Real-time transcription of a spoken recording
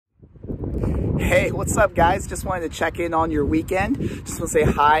Hey, what's up, guys? Just wanted to check in on your weekend. Just want to say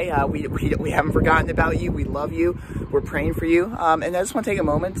hi. We haven't forgotten about you. We love you. We're praying for you. And I just want to take a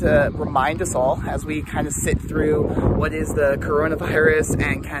moment to remind us all as we kind of sit through what is the coronavirus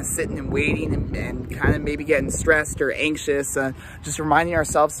and kind of sitting and waiting and kind of maybe getting stressed or anxious, just reminding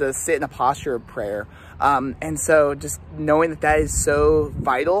ourselves to sit in a posture of prayer. And so just knowing that that is so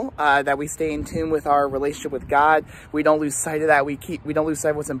vital, that we stay in tune with our relationship with God. We don't lose sight of that. We don't lose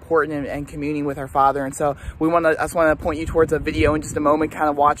sight of what's important and communing with our Father. And so I just want to point you towards a video in just a moment. Kind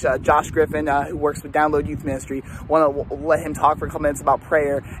of watch Josh Griffin, who works with Download Youth Ministry. Want to let him talk for a couple minutes about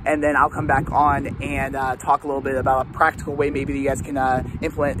prayer, and then I'll come back on and talk a little bit about a practical way maybe that you guys can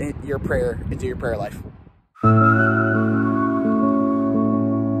implement your prayer into your prayer life.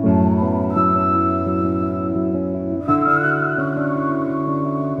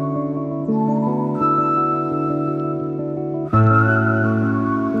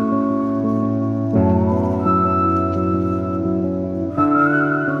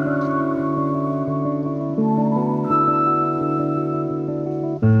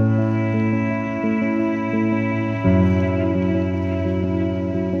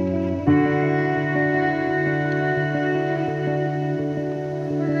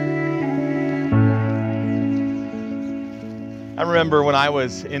 I remember when I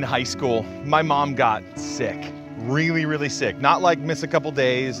was in high school, my mom got sick, really sick. Not like miss a couple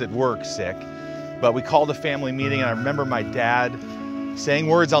days at work sick, but we called a family meeting and I remember my dad saying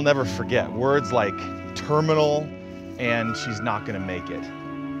words I'll never forget. Words like terminal and she's not gonna make it.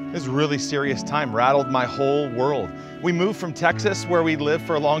 It was a really serious time, rattled my whole world. We moved from Texas, where we lived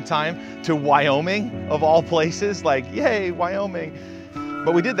for a long time, to Wyoming, of all places, like, yay, Wyoming.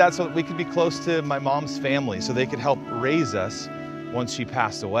 But we did that so that we could be close to my mom's family, so they could help raise us once she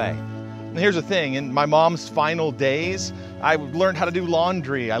passed away. And here's the thing, in my mom's final days, I learned how to do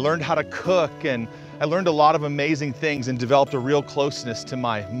laundry, I learned how to cook, and I learned a lot of amazing things and developed a real closeness to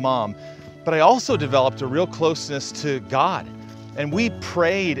my mom. But I also developed a real closeness to God. And we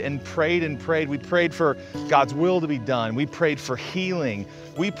prayed and prayed and prayed. We prayed for God's will to be done. We prayed for healing.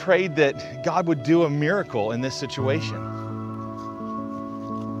 We prayed that God would do a miracle in this situation.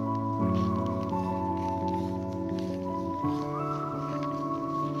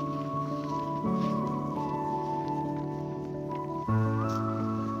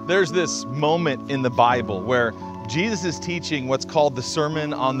 There's this moment in the Bible where Jesus is teaching what's called the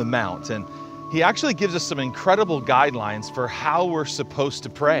Sermon on the Mount, and he actually gives us some incredible guidelines for how we're supposed to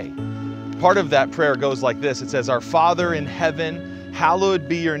pray. Part of that prayer goes like this. It says, "Our Father in heaven, hallowed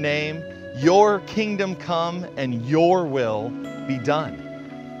be your name. Your kingdom come and your will be done."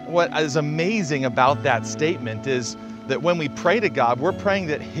 What is amazing about that statement is that when we pray to God, we're praying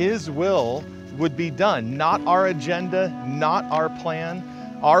that his will would be done, not our agenda, not our plan.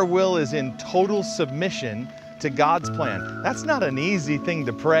 Our will is in total submission to God's plan. That's not an easy thing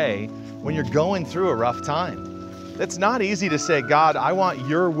to pray when you're going through a rough time. It's not easy to say, God, I want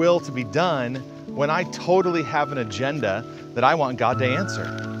your will to be done, when I totally have an agenda that I want God to answer.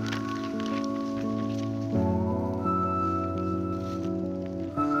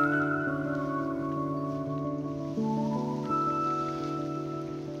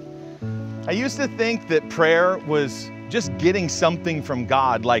 I used to think that prayer was just getting something from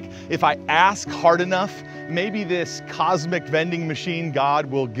God. Like if I ask hard enough, maybe this cosmic vending machine God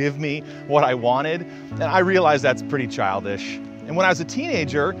will give me what I wanted. And I realized that's pretty childish. And when I was a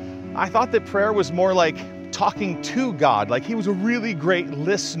teenager, I thought that prayer was more like talking to God, like he was a really great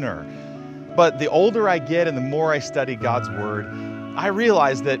listener. But the older I get and the more I study God's word, I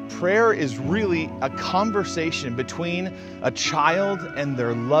realize that prayer is really a conversation between a child and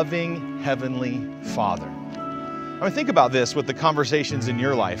their loving Heavenly Father. I mean, think about this with the conversations in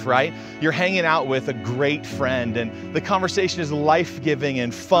your life, right? You're hanging out with a great friend and the conversation is life-giving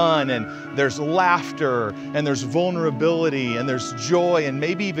and fun, and there's laughter and there's vulnerability and there's joy and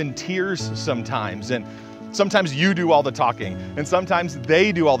maybe even tears sometimes. And sometimes you do all the talking and sometimes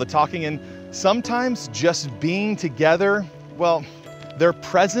they do all the talking, and sometimes just being together, well, their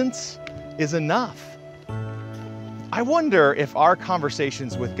presence is enough. I wonder if our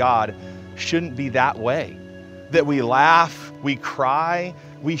conversations with God shouldn't be that way. That we laugh, we cry,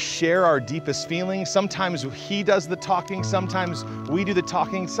 we share our deepest feelings. Sometimes he does the talking, sometimes we do the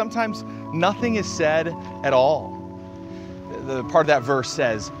talking, sometimes nothing is said at all. The part of that verse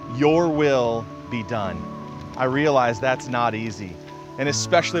says, your will be done. I realize that's not easy. And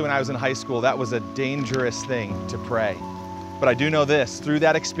especially when I was in high school, that was a dangerous thing to pray. But I do know this, through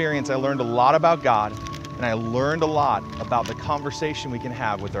that experience, I learned a lot about God, and I learned a lot about the conversation we can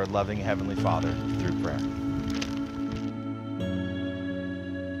have with our loving Heavenly Father through prayer.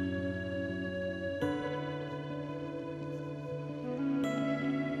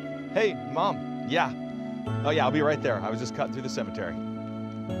 Hey, Mom, yeah. Oh yeah, I'll be right there. I was just cutting through the cemetery.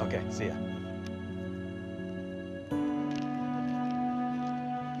 Okay, see ya.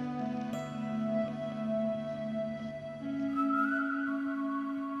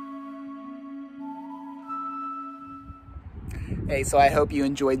 Hey, so I hope you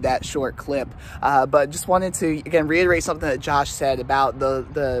enjoyed that short clip, but just wanted to, again, reiterate something that Josh said about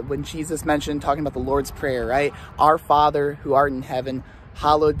when Jesus mentioned talking about the Lord's Prayer, right? Our Father who art in heaven,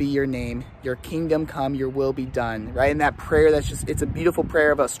 hallowed be your name, your kingdom come, your will be done, right? And that prayer, it's a beautiful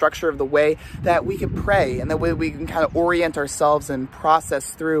prayer of a structure of the way that we can pray, and the way we can kind of orient ourselves and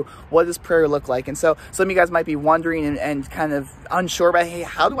process through what does prayer look like. And so some of you guys might be wondering and kind of unsure about, hey,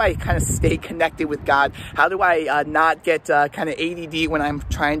 how do I kind of stay connected with God? How do I not get kind of ADD when I'm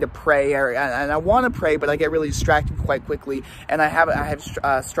trying to pray, and I want to pray, but I get really distracted quite quickly, and I have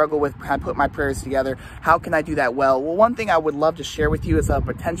struggled with kind of putting my prayers together. How can I do that well? Well, one thing I would love to share with you is a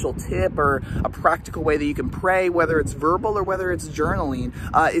potential tip or a practical way that you can pray, whether it's verbal or whether it's journaling,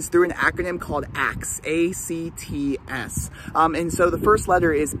 is through an acronym called ACTS, A-C-T-S. And so the first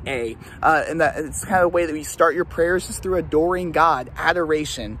letter is A, and it's kind of the way that we start your prayers is through adoring God,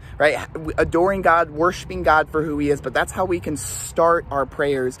 adoration, right? Adoring God, worshiping God for who he is, but that's how we can start our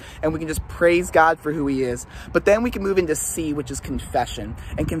prayers, and we can just praise God for who he is. But then we can move into C, which is confession.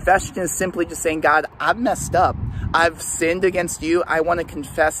 And confession is simply just saying, God, I've messed up. I've sinned against you. I want to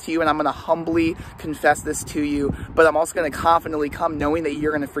confess to you, and I'm going to humbly confess this to you, but I'm also going to confidently come knowing that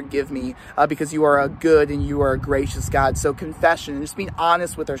you're going to forgive me because you are a good and you are a gracious God. So confession, and just being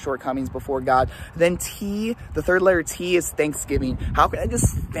honest with our shortcomings before God. Then T, the third letter T, is thanksgiving. How can I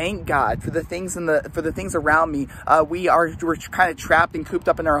just thank God for the things for the things around me? We're kind of trapped and cooped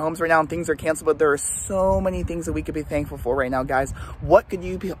up in our homes right now, and things are canceled, but there are so many things that we could be thankful for right now, guys. What could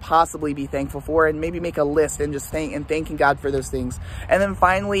you possibly be thankful for? And maybe make a list and just thanking God for those things. And then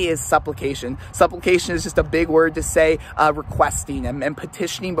finally is supplication. Supplication is just a big word to say requesting and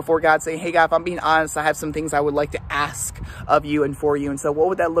petitioning before God, saying, hey God, if I'm being honest, I have some things I would like to ask of you and for you. And so what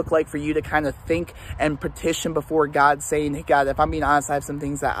would that look like for you to kind of think and petition before God, saying, hey God, if I'm being honest, I have some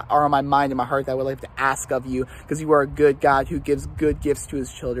things that are on my mind and my heart that I would like to ask of you, because you are a good God who gives good gifts to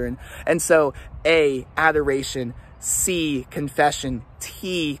his children. And so A, adoration, C, confession,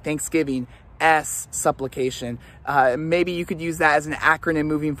 T, thanksgiving, S, supplication. Maybe you could use that as an acronym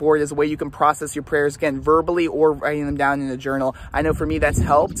moving forward, as a way you can process your prayers, again, verbally or writing them down in a journal. I know for me that's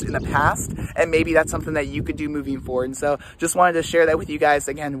helped in the past, and maybe that's something that you could do moving forward. And so just wanted to share that with you guys.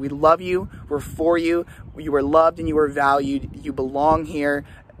 Again, we love you. We're for you. You are loved and you are valued. You belong here.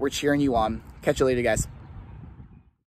 We're cheering you on. Catch you later, guys.